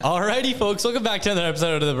Alrighty, folks, welcome back to another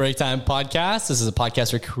episode of the BreakTime Podcast. This is a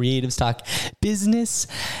podcast where creatives talk business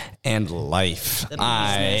and life.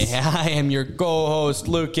 I am your co-host,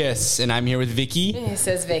 Lucas, and I'm here with Vicky. This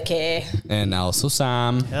is Vicky. And also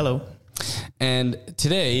Sam. Hello. And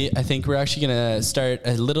today, I think we're actually going to start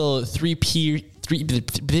a little three-piece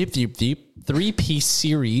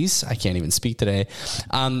series. I can't even speak today.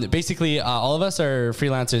 Basically, all of us are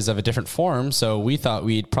freelancers of a different form. So we thought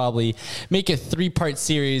we'd probably make a 3-part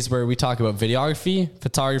series where we talk about videography,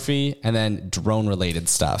 photography, and then drone related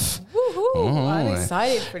stuff. Woohoo! I'm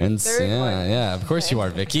excited for the third one. Yeah, of course you are,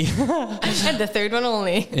 Vicky. And the third one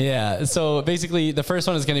only. Yeah. So basically, the first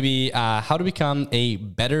one is going to be how to become a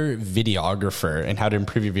better videographer and how to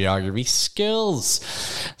improve your videography skills.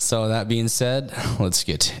 So that being said, let's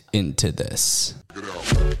get into this.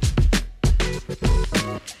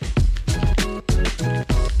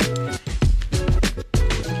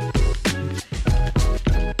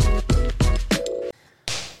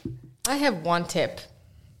 I have one tip.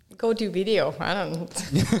 Go do video. I don't know. Is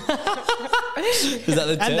that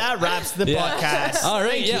the tip? And that wraps the podcast. All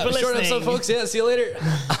right. Thank you for Short listening. episode, folks. Yeah. See you later.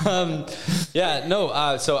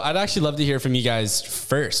 So I'd actually love to hear from you guys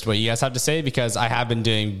first, what you guys have to say, because I have been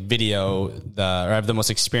doing video, I have the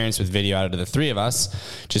most experience with video out of the three of us,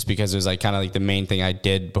 just because it was like kind of like the main thing I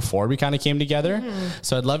did before we kind of came together.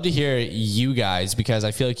 So I'd love to hear you guys, because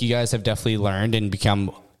I feel like you guys have definitely learned and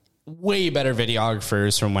become way better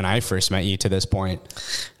videographers from when I first met you to this point.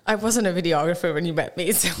 I wasn't a videographer when you met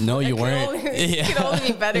me. So No, you weren't. You could only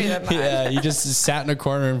be better than that. Yeah, you just sat in a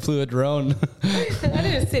corner and flew a drone. I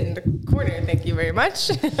didn't sit in the corner. Thank you very much.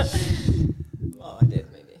 Well, I did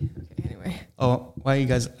maybe. Okay, anyway. Oh, why you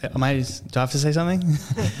guys? Do I have to say something?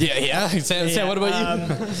 Yeah. Sam, what about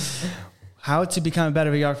you? How to become a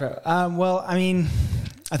better videographer? Well, I mean,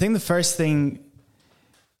 I think the first thing.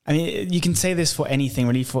 I mean, you can say this for anything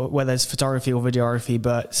really, for whether it's photography or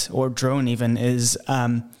videography, or drone even, is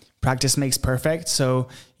practice makes perfect. So,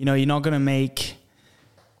 you're not going to make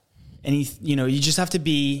any, you just have to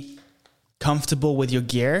be comfortable with your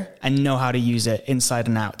gear and know how to use it inside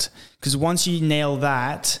and out. Because once you nail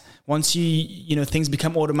that, once things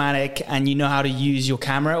become automatic and you know how to use your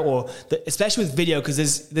camera, especially with video,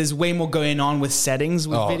 because there's way more going on with settings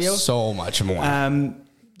with video. So much more.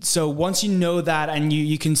 So once you know that and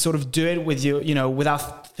you can sort of do it with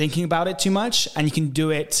without thinking about it too much, and you can do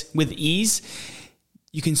it with ease,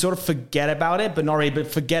 you can sort of forget about it, but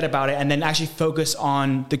forget about it and then actually focus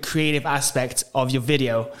on the creative aspect of your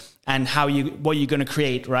video and what you're going to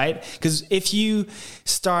create, right? Because if you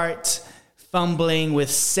start fumbling with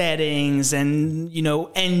settings and,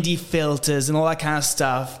 ND filters and all that kind of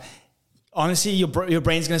stuff, honestly, your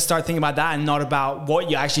brain's going to start thinking about that and not about what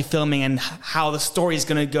you're actually filming and how the story is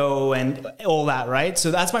going to go and all that, right?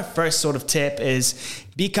 So that's my first sort of tip, is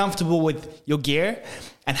be comfortable with your gear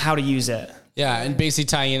and how to use it. Yeah, and basically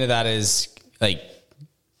tying into that is like,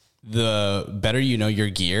 the better you know your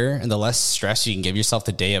gear and the less stress you can give yourself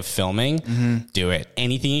the day of filming, do it.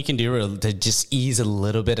 Anything you can do to just ease a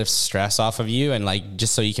little bit of stress off of you, and like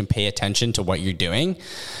just so you can pay attention to what you're doing,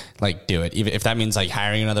 like do it. Even if that means like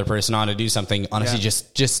hiring another person on to do something, honestly,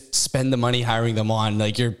 just spend the money hiring them on.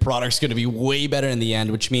 Like your product's going to be way better in the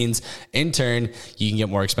end, which means in turn you can get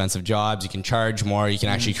more expensive jobs, you can charge more, you can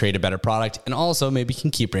actually create a better product, and also maybe you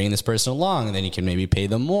can keep bringing this person along, and then you can maybe pay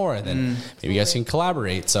them more, and then maybe you guys can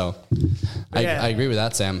collaborate. So I agree with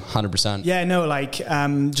that, Sam, 100%. Yeah, no, like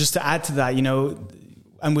just to add to that,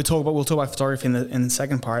 and we'll talk about photography in the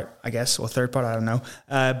second part, I guess, or third part, I don't know.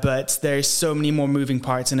 But there's so many more moving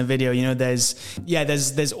parts in a video. There's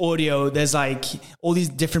audio, there's like all these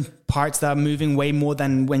different parts that are moving way more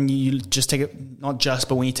than when you just take it, not just,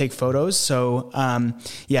 but when you take photos. So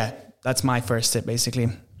that's my first tip, basically.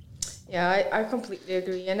 Yeah, I completely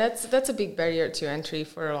agree. And that's a big barrier to entry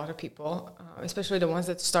for a lot of people, especially the ones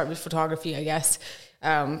that start with photography, I guess,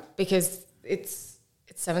 because it's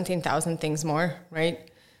 17,000 things more, right?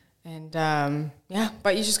 And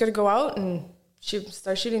but you just got to go out and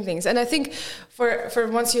start shooting things. And I think for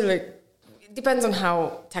once you it depends on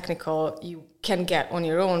how technical you can get on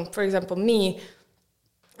your own. For example, me,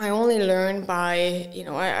 I only learn by,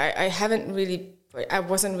 I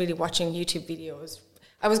wasn't really watching YouTube videos.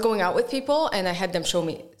 I was going out with people and I had them show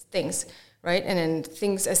me things, right? And then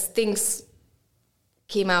as things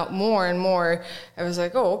came out more and more, I was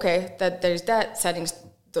like, oh, okay, that there's that settings,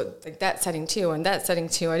 like that setting too, and that setting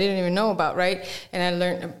too. I didn't even know about, right? And I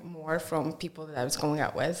learned more from people that I was going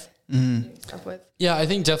out with. Stuff with. Yeah, I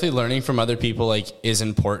think definitely learning from other people like is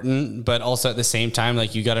important, but also at the same time,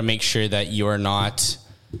 like you got to make sure that you're not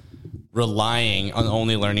relying on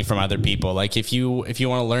only learning from other people. Like if you want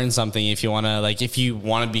to learn something, if you want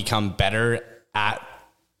to become better at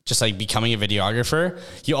just like becoming a videographer,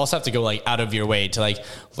 you also have to go like out of your way to like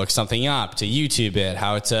look something up, to YouTube it,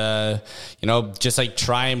 how to, just like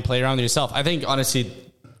try and play around with yourself. I think honestly,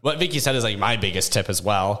 what Vicky said is like my biggest tip as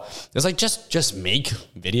well. It's like, just make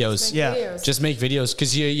videos. Just make videos.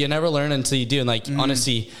 Cause you never learn until you do. And like,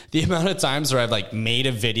 honestly, the amount of times where I've like made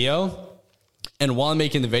a video and while I'm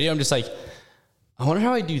making the video, I'm just like, I wonder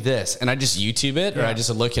how I do this. And I just YouTube it or I just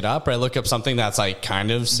look it up or I look up something that's like kind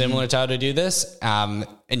of similar to how to do this. And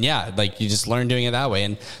like you just learn doing it that way.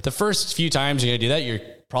 And the first few times you're going to do that, you're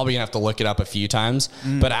probably gonna have to look it up a few times,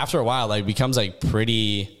 but after a while, like it becomes like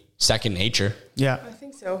pretty second nature. Yeah. I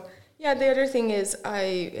think so. Yeah. The other thing is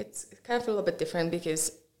it's kind of a little bit different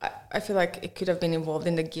because I feel like it could have been involved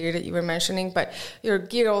in the gear that you were mentioning, but your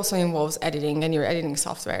gear also involves editing and your editing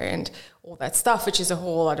software and all that stuff, which is a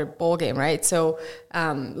whole other ball game, right? So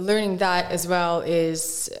learning that as well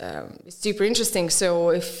is super interesting. So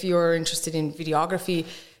if you're interested in videography,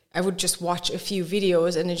 I would just watch a few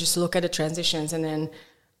videos and then just look at the transitions, and then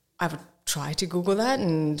I would try to Google that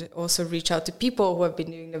and also reach out to people who have been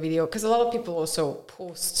doing the video, because a lot of people also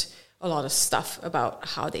post a lot of stuff about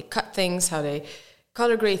how they cut things, how they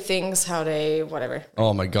color grade things, how they whatever.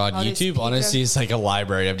 Oh my God, YouTube honestly is like a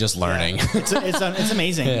library of just learning. Yeah. It's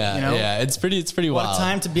amazing. Yeah, it's pretty wild. What a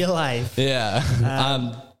time to be alive. Yeah.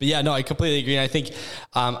 But yeah, no, I completely agree. And I think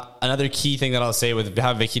another key thing that I'll say with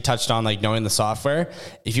how Vicky touched on, like knowing the software,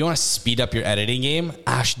 if you want to speed up your editing game,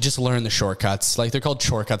 just learn the shortcuts. Like they're called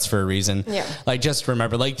shortcuts for a reason. Yeah. Like just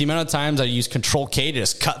remember, like the amount of times I use Control-K to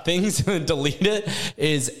just cut things and delete it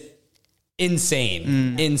is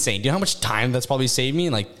insane. Do you know how much time that's probably saved me?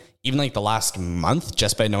 Like even like the last month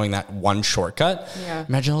just by knowing that one shortcut. Yeah.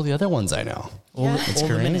 Imagine all the other ones I know. It's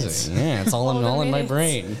crazy. Yeah, it's all in my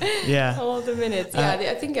brain. Yeah. All the minutes. Yeah,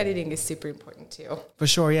 I think editing is super important too. For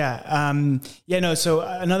sure, yeah. So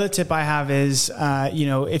another tip I have is,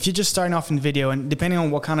 if you're just starting off in video, and depending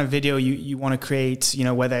on what kind of video you want to create,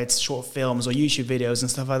 whether it's short films or YouTube videos and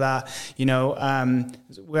stuff like that,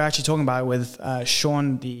 we're actually talking about it with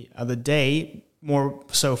Sean the other day, more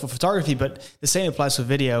so for photography, but the same applies for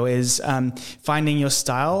video, is finding your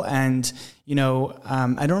style. And,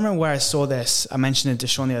 I don't remember where I saw this. I mentioned it to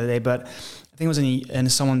Sean the other day, but I think it was in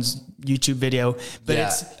someone's YouTube video. But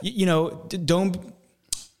it's, don't,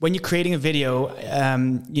 when you're creating a video,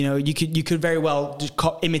 you could very well just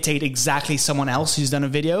imitate exactly someone else who's done a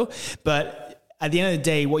video, but at the end of the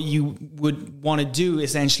day, what you would want to do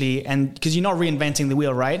essentially, and because you're not reinventing the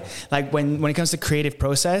wheel, right? Like when it comes to creative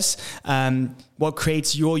process, what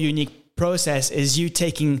creates your unique process is you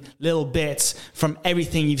taking little bits from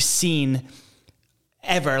everything you've seen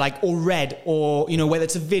ever, like or read, or whether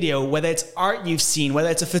it's a video, whether it's art you've seen, whether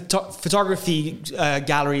it's a photography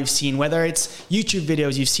gallery you've seen, whether it's YouTube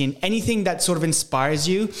videos you've seen, anything that sort of inspires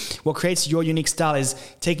you. What creates your unique style is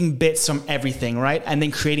taking bits from everything, right? And then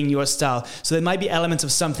creating your style. So there might be elements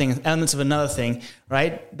of something, elements of another thing,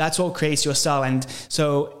 right? That's what creates your style. And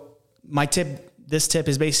so this tip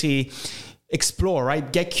is basically explore,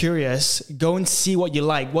 right? Get curious, go and see what you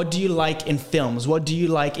like. What do you like in films? What do you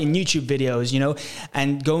like in YouTube videos,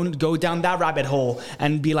 and go down that rabbit hole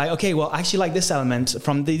and be like, okay, well, I actually like this element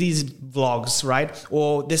from these vlogs, right?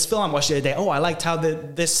 Or this film I watched the other day. Oh, I liked how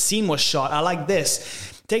this scene was shot. I like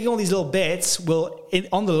this. Taking all these little bits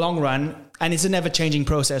on the long run, and it's a never changing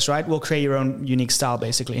process, right? Will create your own unique style,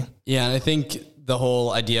 basically. Yeah. And I think the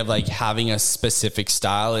whole idea of like having a specific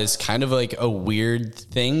style is kind of like a weird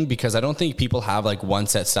thing, because I don't think people have like one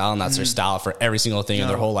set style and that's their style for every single thing in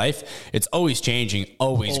their whole life. It's always changing,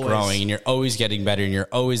 always growing, and you're always getting better, and you're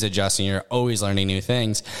always adjusting, you're always learning new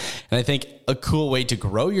things. And I think a cool way to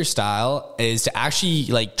grow your style is to actually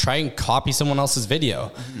like try and copy someone else's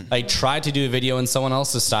video. Like try to do a video in someone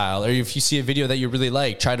else's style, or if you see a video that you really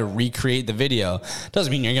like, try to recreate the video.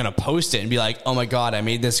 Doesn't mean you're going to post it and be like, oh my God, I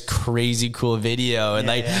made this crazy cool video. And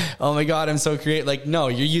oh my God, I'm so creative. Like, no,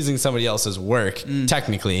 you're using somebody else's work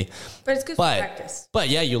technically. But it's good for practice. But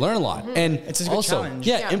yeah, you learn a lot. And it's a good also, challenge.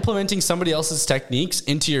 Implementing somebody else's techniques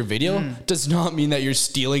into your video does not mean that you're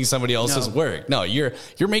stealing somebody else's work. No, you're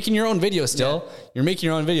making your own video still. You're making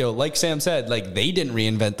your own video. Like Sam said, like they didn't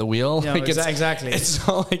reinvent the wheel. No, like exactly. It's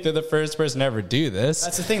not like they're the first person to ever do this.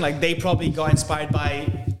 That's the thing. Like they probably got inspired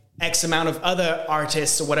by X amount of other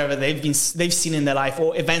artists or whatever they've seen in their life,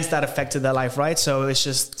 or events that affected their life, right? So it's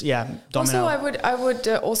just domino. Also, I would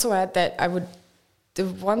also add that the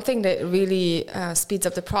one thing that really speeds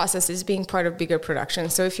up the process is being part of bigger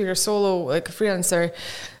productions. So if you're a solo, like a freelancer,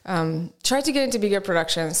 try to get into bigger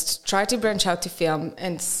productions, try to branch out to film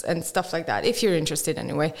and stuff like that, if you're interested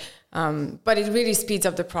anyway. But it really speeds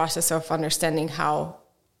up the process of understanding how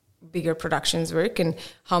bigger productions work and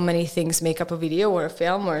how many things make up a video or a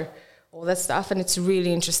film or all that stuff. And it's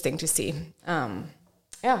really interesting to see. And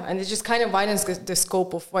it just kind of widens the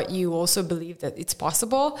scope of what you also believe that it's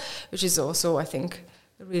possible, which is also, I think,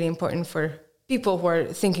 really important for people who are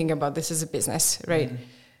thinking about this as a business, right?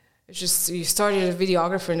 It's just, you started a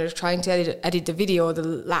videographer and they're trying to edit the video. The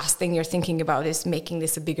last thing you're thinking about is making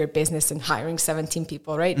this a bigger business and hiring 17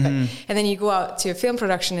 people, right? And then you go out to a film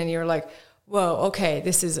production and you're like, whoa, okay,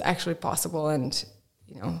 this is actually possible. And,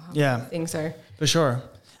 things are. For sure.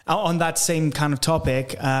 On that same kind of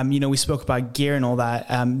topic, we spoke about gear and all that.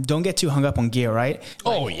 Don't get too hung up on gear, right?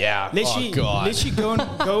 Literally go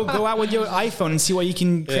out with your iPhone and see what you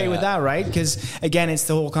can create with that, right? Because again, it's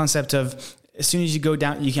the whole concept of as soon as you go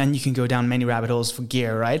down, you can go down many rabbit holes for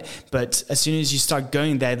gear, right? But as soon as you start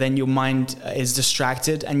going there, then your mind is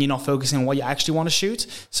distracted and you're not focusing on what you actually want to shoot.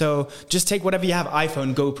 So just take whatever you have,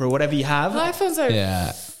 iPhone, GoPro, whatever you have. iPhones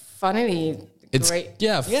are funnily great.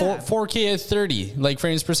 4K at 30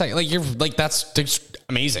 frames per second. That's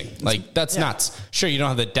amazing. That's nuts. Sure, you don't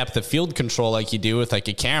have the depth of field control like you do with a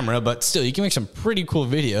camera, but still you can make some pretty cool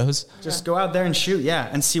videos. Just go out there and shoot,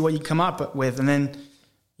 and see what you come up with, and then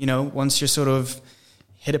once you're sort of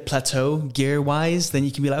hit a plateau gear-wise, then you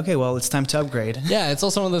can be like, okay, well, it's time to upgrade. Yeah, it's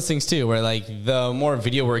also one of those things too, where the more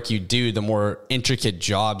video work you do, the more intricate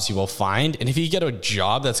jobs you will find. And if you get a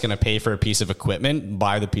job that's going to pay for a piece of equipment,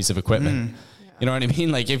 buy the piece of equipment. You know what I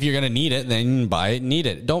mean? If you're going to need it, then buy it, need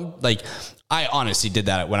it. Don't I honestly did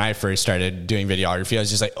that when I first started doing videography. I was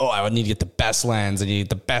just I would need to get the best lens. I need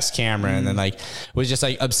the best camera. And then was just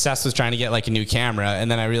obsessed with trying to get a new camera.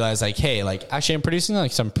 And then I realized hey, actually I'm producing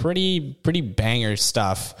some pretty banger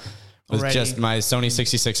stuff with just my Sony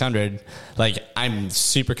 6600. I'm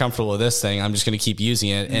super comfortable with this thing. I'm just going to keep using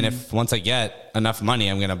it. And if once I get enough money,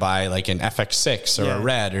 I'm going to buy an FX6 or a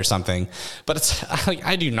Red or something. But it's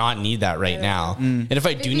I do not need that right now. And if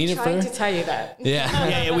I do need it to tell you that.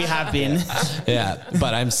 Yeah, we have been.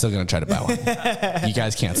 But I'm still going to try to buy one. You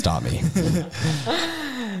guys can't stop me.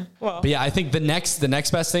 But I think the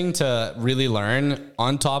next best thing to really learn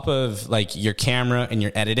on top of your camera and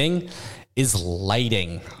your editing is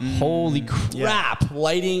lighting. Holy crap.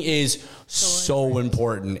 Lighting is so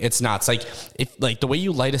important. It's nuts. If the way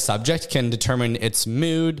you light a subject can determine its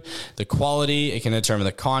mood, the quality, it can determine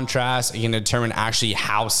the contrast, it can determine actually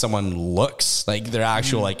how someone looks, their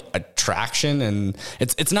actual attraction, and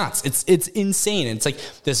it's nuts. It's insane.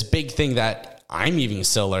 It's this big thing that I'm even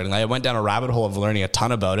still learning. I went down a rabbit hole of learning a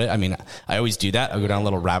ton about it. I mean, I always do that. I go down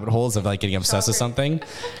little rabbit holes of getting obsessed with something.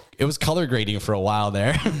 It was color grading for a while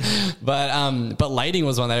there, but lighting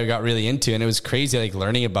was one that I got really into, and it was crazy,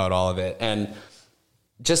 learning about all of it. And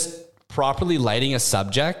just properly lighting a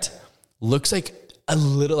subject looks a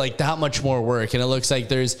little that much more work, and it looks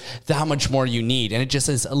there's that much more you need, and it just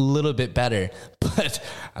is a little bit better. But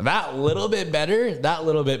that little bit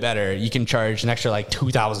better, you can charge an extra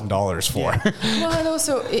 $2,000 for. Well, and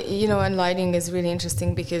also, and lighting is really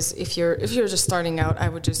interesting because if you're just starting out, I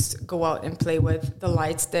would just go out and play with the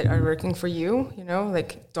lights that are working for you,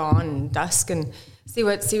 dawn and dusk, and see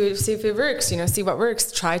if it works, see what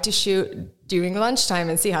works. Try to shoot during lunchtime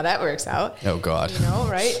and see how that works out. Oh God.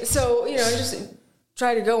 Right? So, just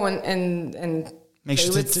try to go and make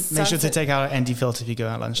sure to take out an ND filter if you go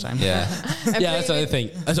at lunchtime. Yeah. That's the other thing.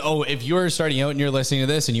 If you're starting out and you're listening to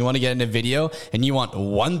this and you want to get into video and you want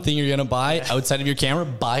one thing you're going to buy outside of your camera,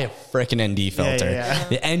 buy a freaking ND filter.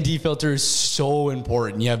 The ND filter is so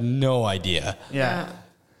important. You have no idea. Yeah.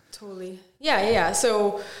 Totally. Yeah.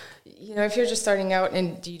 So, if you're just starting out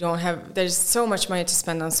and you don't have, there's so much money to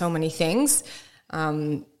spend on so many things.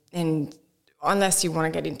 And unless you want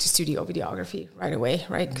to get into studio videography right away,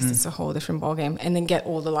 right? Because it's a whole different ballgame. And then get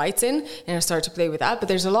all the lights in and start to play with that. But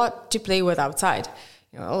there's a lot to play with outside.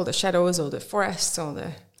 All the shadows, all the forests, all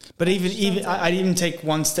the... But even I'd even take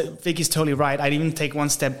one step... Vicky's totally right. I'd even take one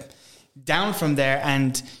step down from there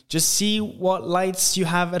and just see what lights you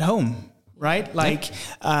have at home, right?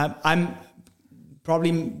 I'm...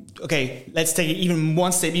 Probably, okay, let's take it even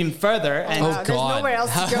one step even further. And God. There's nowhere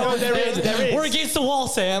else to go. No, there is. We're against the wall,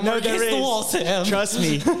 Sam. We're against the wall, Sam. Trust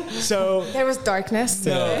me. So there was darkness.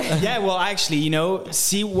 Well, actually,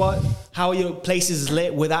 see how your place is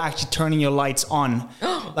lit without actually turning your lights on.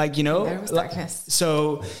 There was darkness.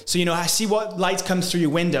 So I see what lights comes through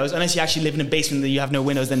your windows. Unless you actually live in a basement that you have no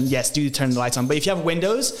windows, then yes, do turn the lights on. But if you have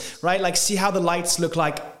windows, right, see how the lights look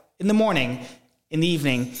like in the morning, in the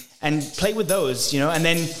evening, and play with those, and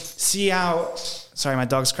then see how, sorry, my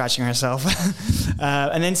dog's scratching herself,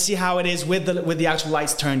 and then see how it is with the actual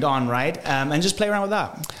lights turned on, right? And just play around with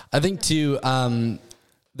that. I think too,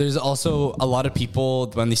 There's also a lot of people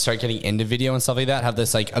when they start getting into video and stuff like that have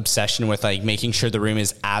this like obsession with like making sure the room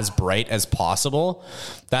is as bright as possible.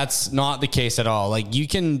 That's not the case at all. Like you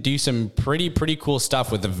can do some pretty cool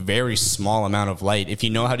stuff with a very small amount of light if you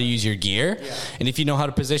know how to use your gear and if you know how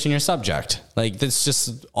to position your subject. Like that's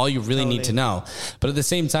just all you really need to know. But at the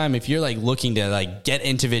same time, if you're like looking to like get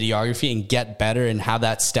into videography and get better and have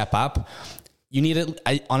that step up, you need it.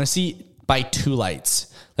 I honestly buy 2 lights.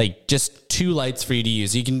 Like just 2 lights for you to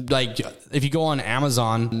use. You can like, if you go on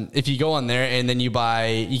Amazon, if you go on there and then you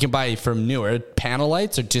can buy from newer panel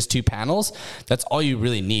lights or just 2 panels. That's all you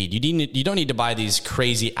really need. You don't need to buy these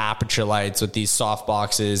crazy aperture lights with these soft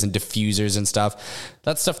boxes and diffusers and stuff.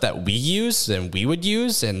 That's stuff that we use and we would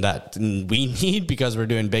use and that we need because we're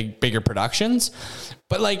doing bigger productions.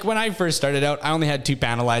 But like when I first started out, I only had 2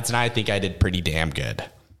 panel lights and I think I did pretty damn good.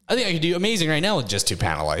 I think I could do amazing right now with just 2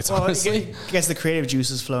 panel lights, honestly. It gets the creative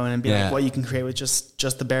juices flowing and be like what you can create with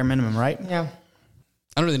just the bare minimum, right? Yeah.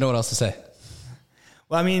 I don't really know what else to say.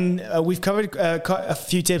 Well, I mean, we've covered a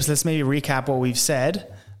few tips. Let's maybe recap what we've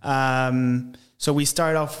said. So we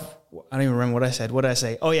start off. I don't even remember what I said. What did I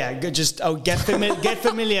say? Oh yeah, get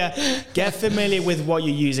familiar with what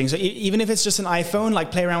you're using. So even if it's just an iPhone,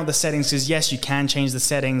 like play around with the settings because yes, you can change the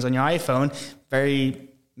settings on your iPhone. Very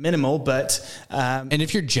minimal, but and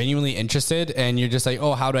if you're genuinely interested and you're just like,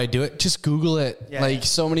 oh, how do I do it? Just Google it. Like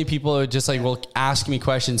so many people are just like, well, ask me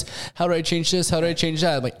questions. How do I change this? How do I change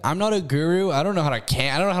that? I'm like, I'm not a guru. I don't know how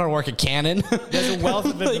to work a Canon. There's a wealth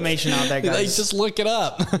of information out there, guys. Like, just look it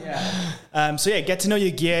up. Get to know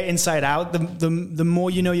your gear inside out. The more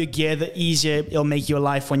you know your gear, the easier it'll make your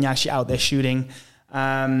life when you're actually out there shooting.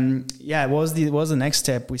 What was the next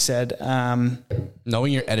tip we said?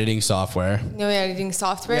 Knowing your editing software.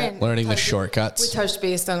 And learning the shortcuts. We touched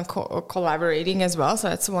based on collaborating as well. So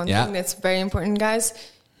that's one thing that's very important, guys.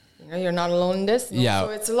 You know, you're not alone in this. So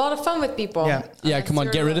it's a lot of fun with people. Come on,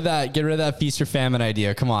 get rid of that feast or famine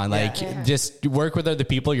idea. Come on, just work with other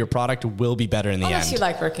people. Your product will be better in the end. Unless you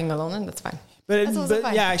like working alone, and that's fine. But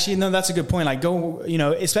actually, no, that's a good point. Like go,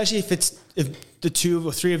 especially if the 2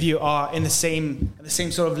 or 3 of you are in the same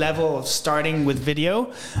sort of level of starting with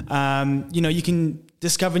video, you can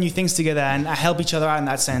discover new things together and help each other out in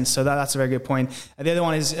that sense. So that's a very good point. And the other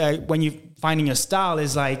one is when you finding your style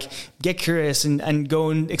is like get curious and go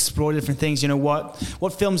and explore different things. You know,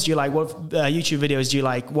 what films do you like? What YouTube videos do you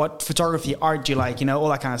like? What photography, art do you like? You know, all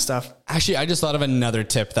that kind of stuff. Actually, I just thought of another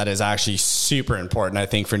tip that is actually super important, I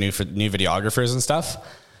think, for new videographers and stuff.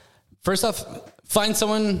 First off, find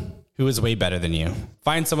someone who is way better than you.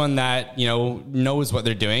 Find someone that, knows what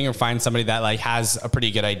they're doing, or find somebody that like has a pretty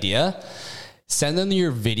good idea. Send them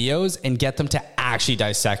your videos and get them to actually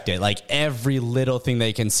dissect it. Like every little thing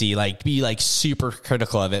they can see, like be like super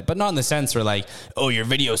critical of it, but not in the sense where like, oh, your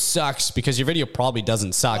video sucks, because your video probably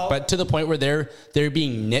doesn't suck, but to the point where they're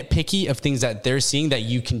being nitpicky of things that they're seeing that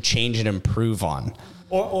you can change and improve on.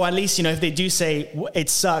 Or at least, if they do say it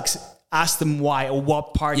sucks, ask them why or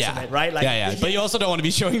what parts of it, right? Like, But you also don't want to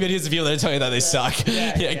be showing videos of people that are telling you that they suck.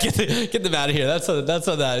 Get them out of here. That's not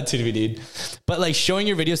the attitude we need. But like showing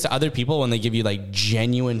your videos to other people when they give you like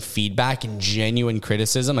genuine feedback and genuine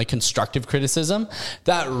criticism, like constructive criticism,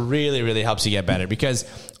 that really, really helps you get better. Because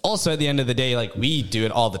also at the end of the day, like we do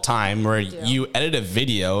it all the time where you edit a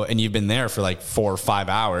video and you've been there for like 4 or 5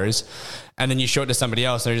 hours. And then you show it to somebody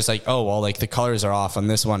else, and they're just like, oh, well, like the colors are off on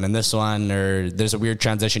this one and this one, or there's a weird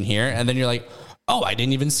transition here. And then you're like, oh, I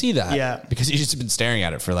didn't even see that. Yeah. Because you've just been staring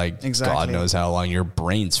at it for like, God knows how long. Your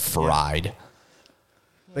brain's fried.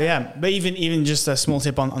 But even just a small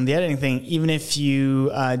tip on the editing thing, even if you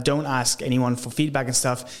don't ask anyone for feedback and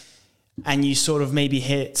stuff, and you sort of maybe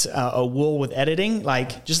hit a wall with editing,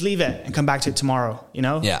 like just leave it and come back to it tomorrow,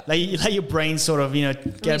 let your brain sort of,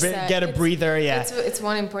 get a breather. It's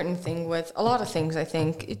one important thing with a lot of things. I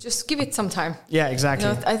think it just give it some time. Yeah, exactly.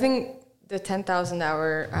 I think the 10,000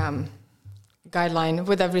 hour guideline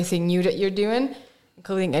with everything new that you're doing,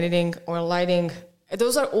 including editing or lighting,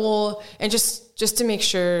 those are all, and just to make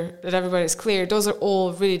sure that everybody's clear, those are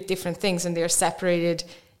all really different things, and they're separated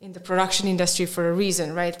in the production industry for a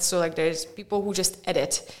reason, right? So like there's people who just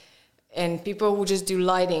edit, and people who just do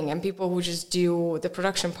lighting, and people who just do the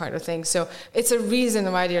production part of things. So it's a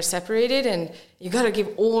reason why they're separated, and you got to give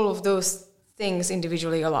all of those things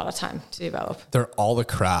individually a lot of time to develop. They're all the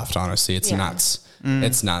craft, honestly. It's nuts.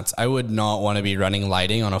 It's nuts. I would not want to be running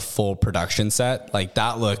lighting on a full production set. Like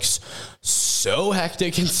that looks so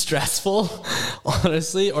hectic and stressful,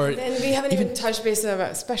 honestly. Or then we haven't even touched base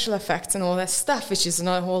about special effects and all that stuff, which is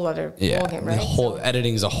another whole other ballgame, right? The whole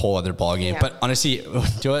editing is a whole other ballgame. Yeah. But honestly, do you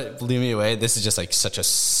know what blew me away? This is just like such a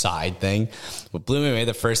side thing. What blew me away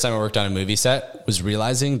the first time I worked on a movie set was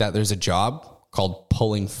realizing that there's a job called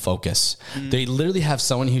pulling focus. They literally have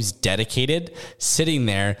someone who's dedicated sitting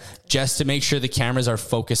there just to make sure the cameras are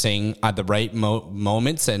focusing at the right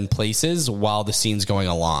moments and places while the scene's going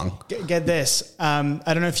along. Get this. I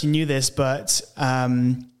don't know if you knew this, but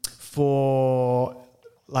for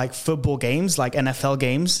like football games, like NFL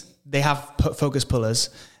games, they have focus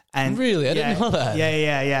pullers. And really? I didn't know that.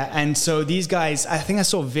 Yeah. And so these guys, I think I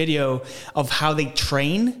saw a video of how they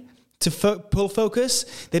train to pull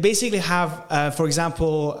focus. They basically have, for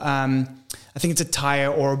example, I think it's a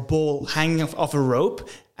tire or a ball hanging off a rope,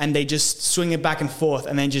 and they just swing it back and forth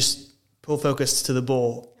and then just pull focus to the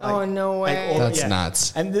ball. Oh, no way. That's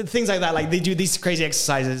nuts. And things like that, like they do these crazy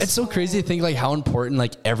exercises. It's so crazy to think like how important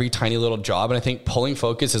like every tiny little job. And I think pulling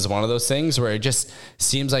focus is one of those things where it just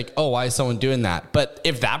seems like, oh, why is someone doing that? But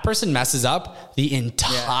if that person messes up, the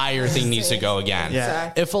entire thing needs to go again.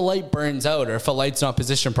 Yeah. If a light burns out or if a light's not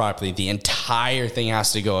positioned properly, the entire thing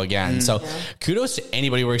has to go again. So kudos to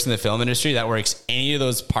anybody who works in the film industry that works any of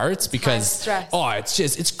those parts, because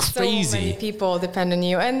it's crazy. So many people depend on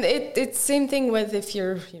you. And it's same thing with if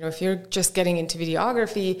you're just getting into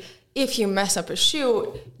videography. If you mess up a shoot,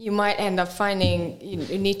 you might end up finding you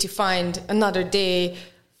need to find another day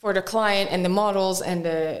for the client and the models and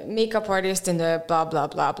the makeup artist and the blah blah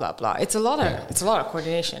blah blah blah. It's a lot of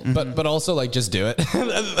coordination. But also like just do it.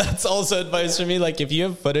 That's also advice for me. Like if you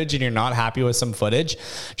have footage and you're not happy with some footage,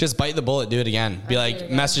 just bite the bullet, do it again. Be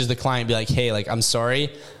like, message the client, be like, hey, like I'm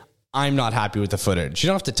sorry, I'm not happy with the footage. You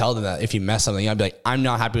don't have to tell them that if you mess something up. Be like, I'm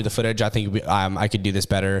not happy with the footage. I think I could do this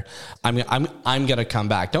better. I'm gonna come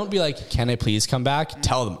back. Don't be like, can I please come back?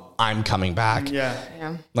 Tell them I'm coming back.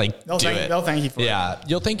 Yeah. Like They'll thank you for it. Yeah,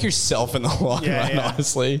 you'll thank yourself in the long run.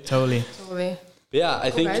 Honestly, Totally. But yeah, I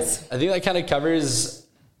think that kind of covers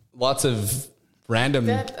lots of random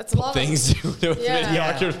things to do with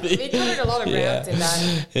videography. We covered a lot of ground in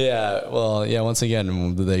that. Yeah. Well, yeah, once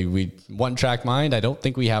again, we one track mind. I don't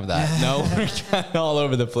think we have that. No, we're kind of all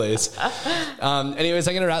over the place. Anyways,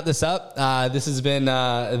 I'm going to wrap this up. This has been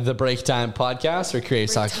the BreakTime Podcast, where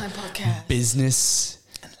creators talk business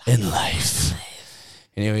and life.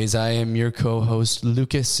 Anyways, I am your co-host,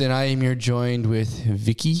 Lucas, and I am joined with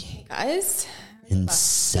Vicky. Hey guys. And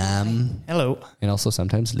Sam. Hello. And also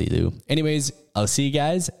sometimes Lilu. Anyways, I'll see you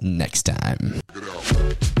guys next time.